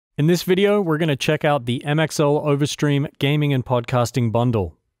In this video, we're going to check out the MXL OverStream Gaming and Podcasting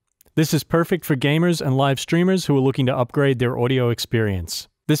Bundle. This is perfect for gamers and live streamers who are looking to upgrade their audio experience.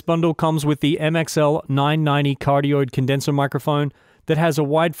 This bundle comes with the MXL 990 cardioid condenser microphone that has a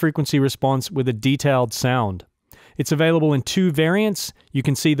wide frequency response with a detailed sound. It's available in two variants. You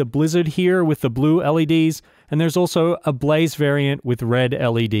can see the Blizzard here with the blue LEDs, and there's also a Blaze variant with red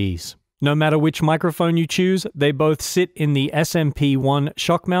LEDs. No matter which microphone you choose, they both sit in the SMP-1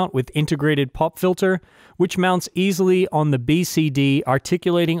 Shockmount with integrated pop filter, which mounts easily on the BCD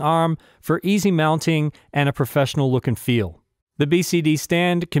articulating arm for easy mounting and a professional look and feel. The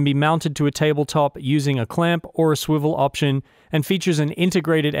BCD-Stand can be mounted to a tabletop using a clamp or a swivel option and features an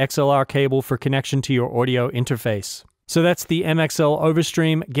integrated XLR cable for connection to your audio interface. So that's the MXL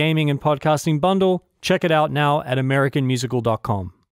OverStream Gaming and Podcasting Bundle. Check it out now at AmericanMusical.com.